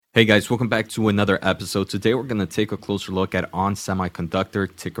Hey guys, welcome back to another episode. Today we're going to take a closer look at ON Semiconductor,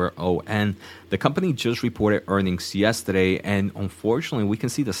 ticker ON. The company just reported earnings yesterday, and unfortunately we can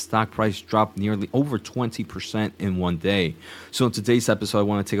see the stock price drop nearly over 20% in one day. So in today's episode, I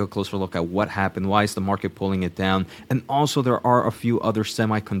want to take a closer look at what happened, why is the market pulling it down, and also there are a few other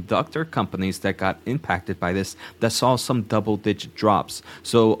semiconductor companies that got impacted by this that saw some double-digit drops.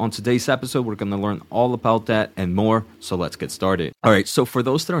 So on today's episode, we're going to learn all about that and more, so let's get started. All right, so for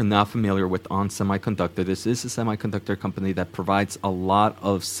those that are not familiar with ON Semiconductor, this is a semiconductor company that provides a lot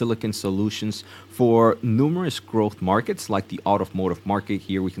of silicon solutions for numerous growth markets like the automotive market.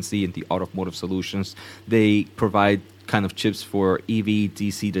 Here we can see in the automotive solutions, they provide kind of chips for EV,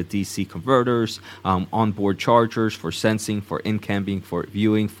 DC to DC converters, onboard chargers for sensing, for in-cabin, for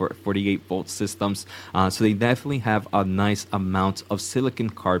viewing, for 48-volt systems. So they definitely have a nice amount of silicon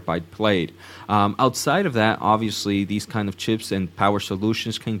carbide played. Outside of that, obviously, these kind of chips and power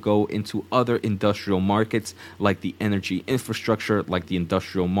solutions can go into other industrial markets like the energy infrastructure, like the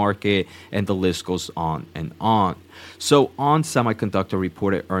industrial market, and the list goes on and on. So ON Semiconductor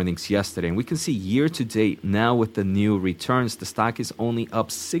reported earnings yesterday, and we can see year to date now with the new returns, the stock is only up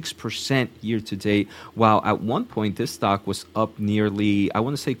 6% year to date, while at one point this stock was up nearly, I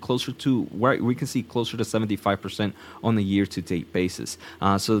want to say closer to, where we can see closer to 75% on a year to date basis.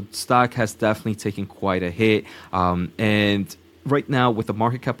 So stock has definitely taken quite a hit, and right now, with a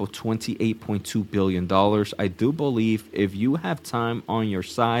market cap of $28.2 billion, I do believe if you have time on your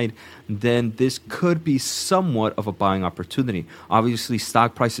side, then this could be somewhat of a buying opportunity. Obviously,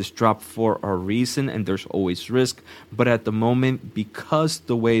 stock prices drop for a reason, and there's always risk. But at the moment, because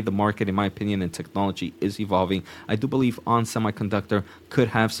the way the market, in my opinion, and technology is evolving, I do believe ON Semiconductor could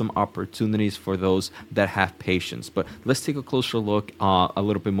have some opportunities for those that have patience. But let's take a closer look a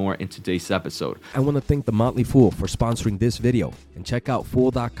little bit more in today's episode. I want to thank The Motley Fool for sponsoring this video. And check out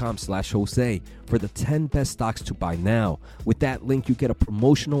fool.com/Jose for the 10 best stocks to buy now. With that link, you get a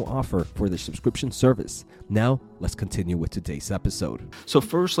promotional offer for the subscription service. Now, let's continue with today's episode. So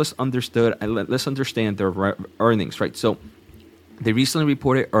first, let's understand their earnings, right? So they recently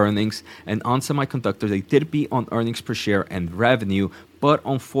reported earnings, and ON Semiconductor, they did beat on earnings per share and revenue, but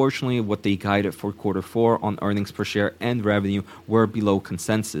unfortunately, what they guided for quarter four on earnings per share and revenue were below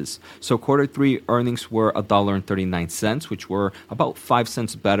consensus. So quarter three earnings were $1.39, which were about 5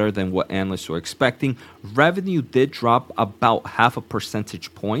 cents better than what analysts were expecting. Revenue did drop about half a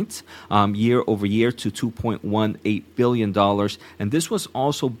percentage point year over year to $2.18 billion. And this was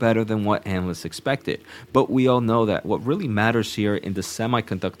also better than what analysts expected. But we all know that what really matters here in the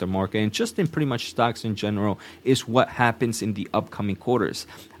semiconductor market, and just in pretty much stocks in general, is what happens in the upcoming quarters.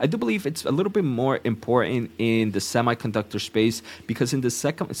 I do believe it's a little bit more important in the semiconductor space, because in the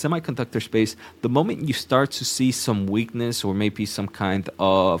semiconductor space, the moment you start to see some weakness or maybe some kind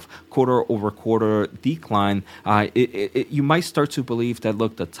of quarter over quarter decline, you might start to believe that,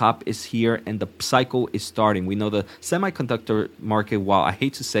 look, the top is here and the cycle is starting. We know the semiconductor market, while I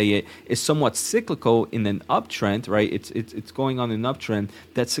hate to say it, is somewhat cyclical in an uptrend, right? It's going on an uptrend.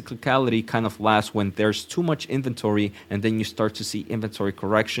 That cyclicality kind of lasts when there's too much inventory, and then you start to see inventory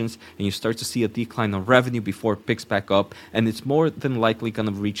corrections, and you start to see a decline of revenue before it picks back up, and it's more than likely going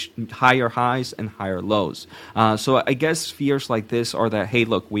to reach higher highs and higher lows. So I guess fears like this are that, hey,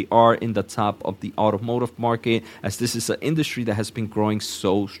 look, we are in the top of the automotive market, as this is an industry that has been growing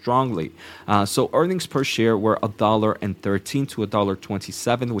so strongly. So earnings per share were $1.13 to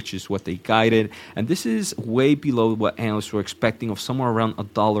 $1.27, which is what they guided, and this is way below what analysts were expecting of somewhere around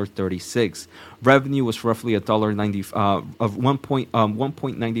 $1.36. Revenue was roughly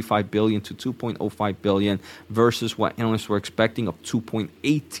 $1.95 billion to $2.05 billion versus what analysts were expecting of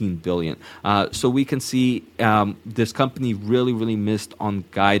 $2.18 billion. So we can see this company really missed on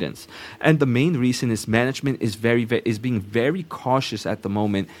guidance, and the main reason is management is being very cautious at the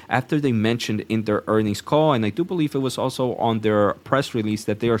moment after they mentioned in their earnings call, and I do believe it was also on their press release,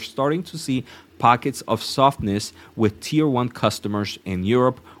 that they are starting to see pockets of softness with tier 1 customers in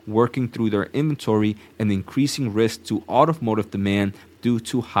Europe working through their inventory and increasing risk to automotive demand due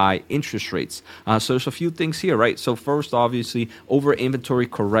to high interest rates. So there's a few things here, right? So first, obviously, over inventory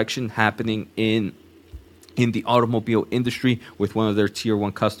correction happening in the automobile industry with one of their tier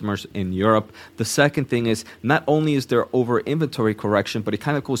 1 customers in Europe. The second thing is, not only is there over inventory correction, but it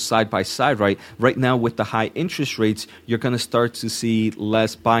kind of goes side by side, right? Right now, with the high interest rates, you're going to start to see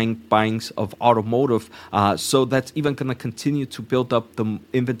less buyings of automotive. So that's even going to continue to build up the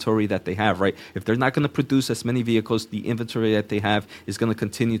inventory that they have, right? If they're not going to produce as many vehicles, the inventory that they have is going to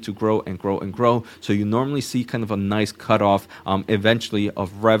continue to grow and grow and grow. So you normally see kind of a nice cutoff eventually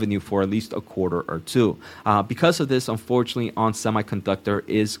of revenue for at least a quarter or two. Because of this, unfortunately, ON Semiconductor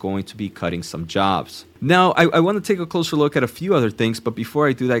is going to be cutting some jobs. Now, I want to take a closer look at a few other things, but before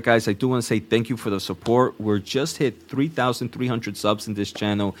I do that, guys, I do want to say thank you for the support. We're just hit 3,300 subs in this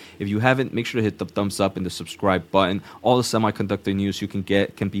channel. If you haven't, make sure to hit the thumbs up and the subscribe button. All the semiconductor news you can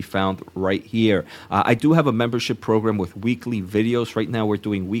get can be found right here. I do have a membership program with weekly videos. Right now, we're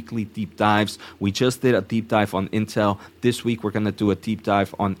doing weekly deep dives. We just did a deep dive on Intel. This week, we're going to do a deep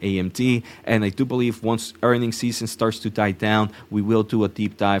dive on AMD, and I do believe once earnings season starts to die down, we will do a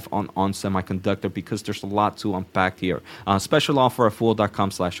deep dive on Semiconductor because there's a lot to unpack here. Special offer at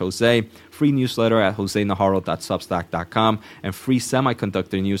fool.com/Jose, free newsletter at josenaharo.substack.com, and free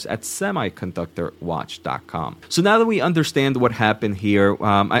semiconductor news at semiconductorwatch.com. So now that we understand what happened here,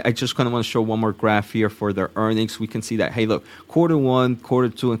 I just kind of want to show one more graph here for their earnings. We can see that, hey, look, quarter one, quarter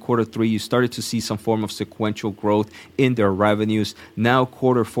two, and quarter three, you started to see some form of sequential growth in their revenues. Now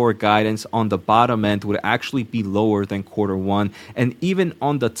quarter four guidance on the bottom end would actually be lower than quarter one, and even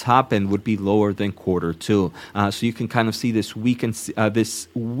on the top end would be lower than quarter two. So you can kind of see this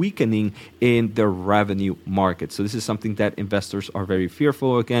weakening in the revenue market. So this is something that investors are very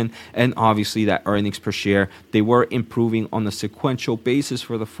fearful again, and obviously that earnings per share, they were improving on a sequential basis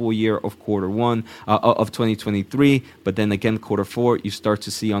for the full year of quarter one of 2023, but then again quarter four, you start to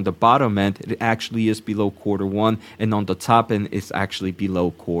see on the bottom end it actually is below quarter one, and on the top end it's actually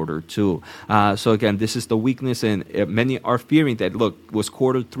below quarter two. So again, this is the weakness, and many are fearing that, look, was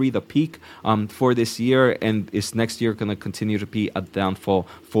quarter three the peak for this year, and is next year going to continue to be a downfall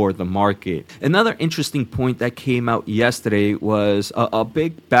for the market? Another interesting point that came out yesterday was a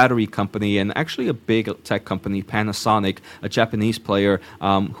big battery company, and actually a big tech company, Panasonic, a Japanese player,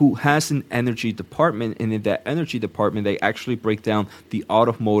 who has an energy department, and in that energy department they actually break down the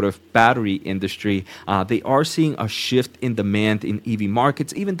automotive battery industry. They are seeing a shift in demand in EV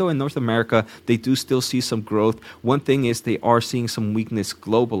markets, even though in North America they do still see some growth. One thing is they are seeing some weakness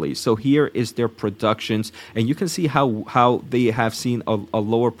globally. So here is their productions, and you can see how they have seen a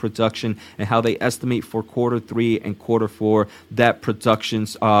lower production, and how they estimate for quarter three and quarter four that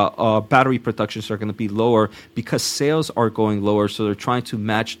productions, battery productions are going to be lower because sales are going lower. So they're trying to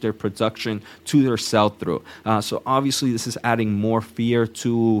match their production to their sell-through. So obviously this is adding more fear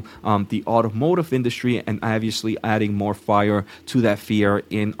to the automotive industry, and obviously adding more fire to that fear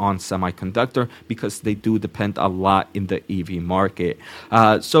on Semiconductor, because they do depend a lot in the EV market.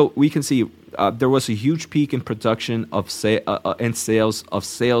 So we can see there was a huge peak in production of and sales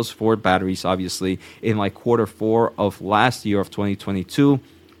for batteries, obviously, in like quarter four of last year of 2022.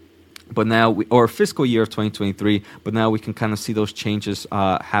 But now, or fiscal year of 2023, but now we can kind of see those changes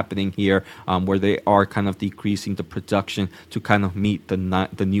happening here, where they are kind of decreasing the production to kind of meet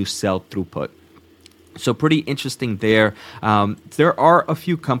the new cell throughput. So pretty interesting there. There are a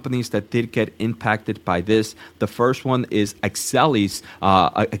few companies that did get impacted by this. The first one is Axcelis,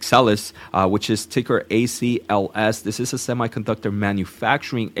 which is ticker ACLS. This is a semiconductor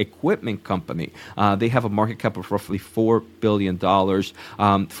manufacturing equipment company. They have a market cap of roughly $4 billion.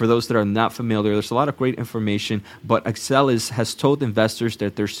 For those that are not familiar, there's a lot of great information, but Axcelis has told investors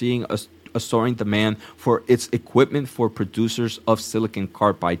that they're seeing a soaring demand for its equipment for producers of silicon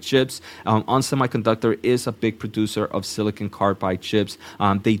carbide chips. ON Semiconductor is a big producer of silicon carbide chips.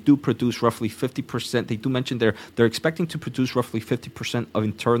 They do produce roughly 50%. They do mention they're expecting to produce roughly 50% of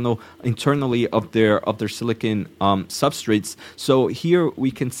internally of their silicon substrates. So here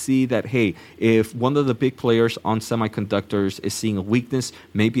we can see that, hey, if one of the big players on semiconductors is seeing a weakness,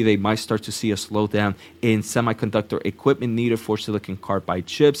 maybe they might start to see a slowdown in semiconductor equipment needed for silicon carbide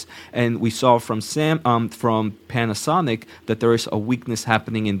chips. And we saw from Panasonic that there is a weakness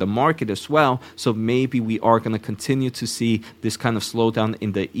happening in the market as well. So maybe we are going to continue to see this kind of slowdown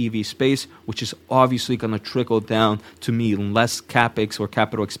in the EV space, which is obviously going to trickle down to mean less capex or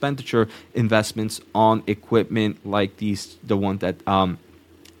capital expenditure investments on equipment like the one that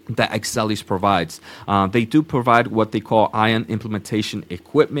Axcelis provides. They do provide what they call ion implementation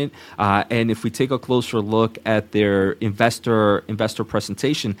equipment, and if we take a closer look at their investor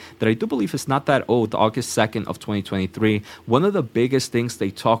presentation that I do believe is not that old, August 2nd of 2023, one of the biggest things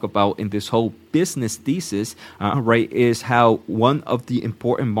they talk about in this whole business thesis, right, is how one of the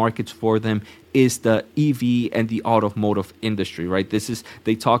important markets for them is the EV and the automotive industry, right?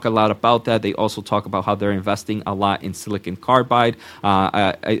 They talk a lot about that. They also talk about how they're investing a lot in silicon carbide.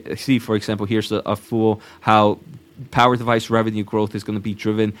 I see, for example, here's a fool how Power device revenue growth is going to be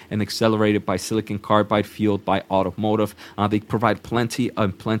driven and accelerated by silicon carbide fueled by automotive. They provide plenty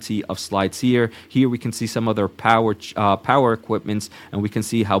of slides here. Here we can see some of their power equipments, and we can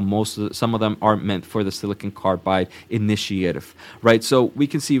see how some of them are meant for the silicon carbide initiative, right? So we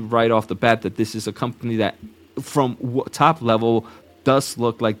can see right off the bat that this is a company that from top level does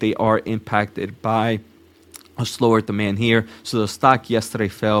look like they are impacted by a slower demand here. So the stock yesterday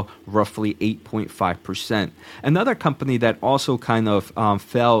fell roughly 8.5%. Another company that also kind of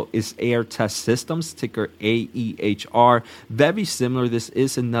fell is Air Test Systems, ticker AEHR. Very similar. This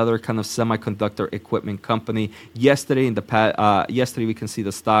is another kind of semiconductor equipment company. Yesterday we can see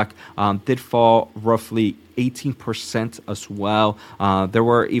the stock did fall roughly 18% as well. There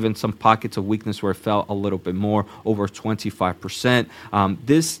were even some pockets of weakness where it fell a little bit more, over 25%.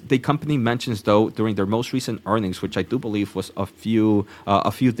 The company mentions, though, during their most recent earnings, which I do believe was a few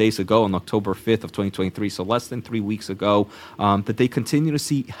days ago on October 5th of 2023, so less than 3 weeks ago, that they continue to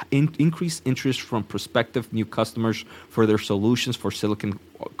see increased interest from prospective new customers for their solutions for silicon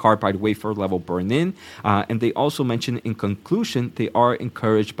carbide wafer level burn-in. And they also mentioned in conclusion, they are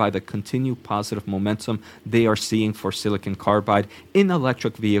encouraged by the continued positive momentum they are seeing for silicon carbide in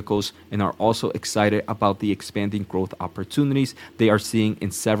electric vehicles, and are also excited about the expanding growth opportunities they are seeing in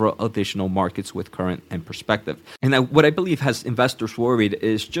several additional markets with current and perspective. And what I believe has investors worried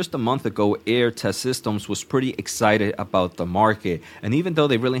is just a month ago, Air Test Systems was pretty excited about the market. And even though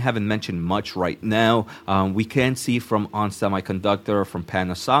they really haven't mentioned much right now, we can see from On Semiconductor, from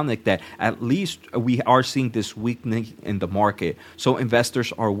Panasonic, that at least we are seeing this weakening in the market. So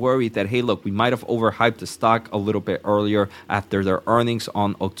investors are worried that, hey, look, we might have overhyped the stock a little bit earlier after their earnings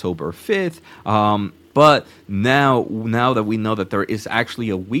on October 5th. But now that we know that there is actually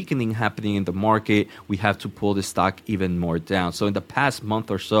a weakening happening in the market, we have to pull the stock even more down. So in the past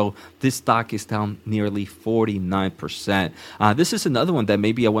month or so, this stock is down nearly 49%. This is another one that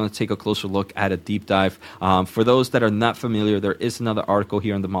maybe I want to take a closer look at, a deep dive. For those that are not familiar, there is another article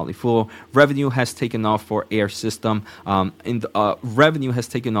here on the Motley Fool. Revenue has taken off for Air System. Revenue has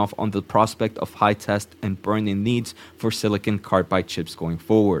taken off on the prospect of high test and burn-in needs for silicon carbide chips going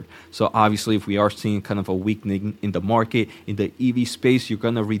forward. So obviously, if we are seeing kind of a weakening in the market, in the EV space, you're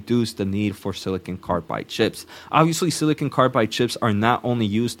going to reduce the need for silicon carbide chips. Obviously, silicon carbide chips are not only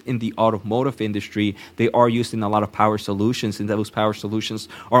used in the automotive industry, they are used in a lot of power solutions, and those power solutions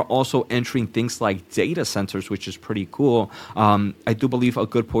are also entering things like data centers, which is pretty cool. I do believe a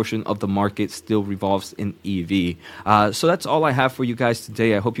good portion of the market still revolves in EV. So that's all I have for you guys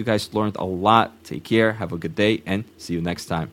today. I hope you guys learned a lot. Take care, have a good day, and see you next time.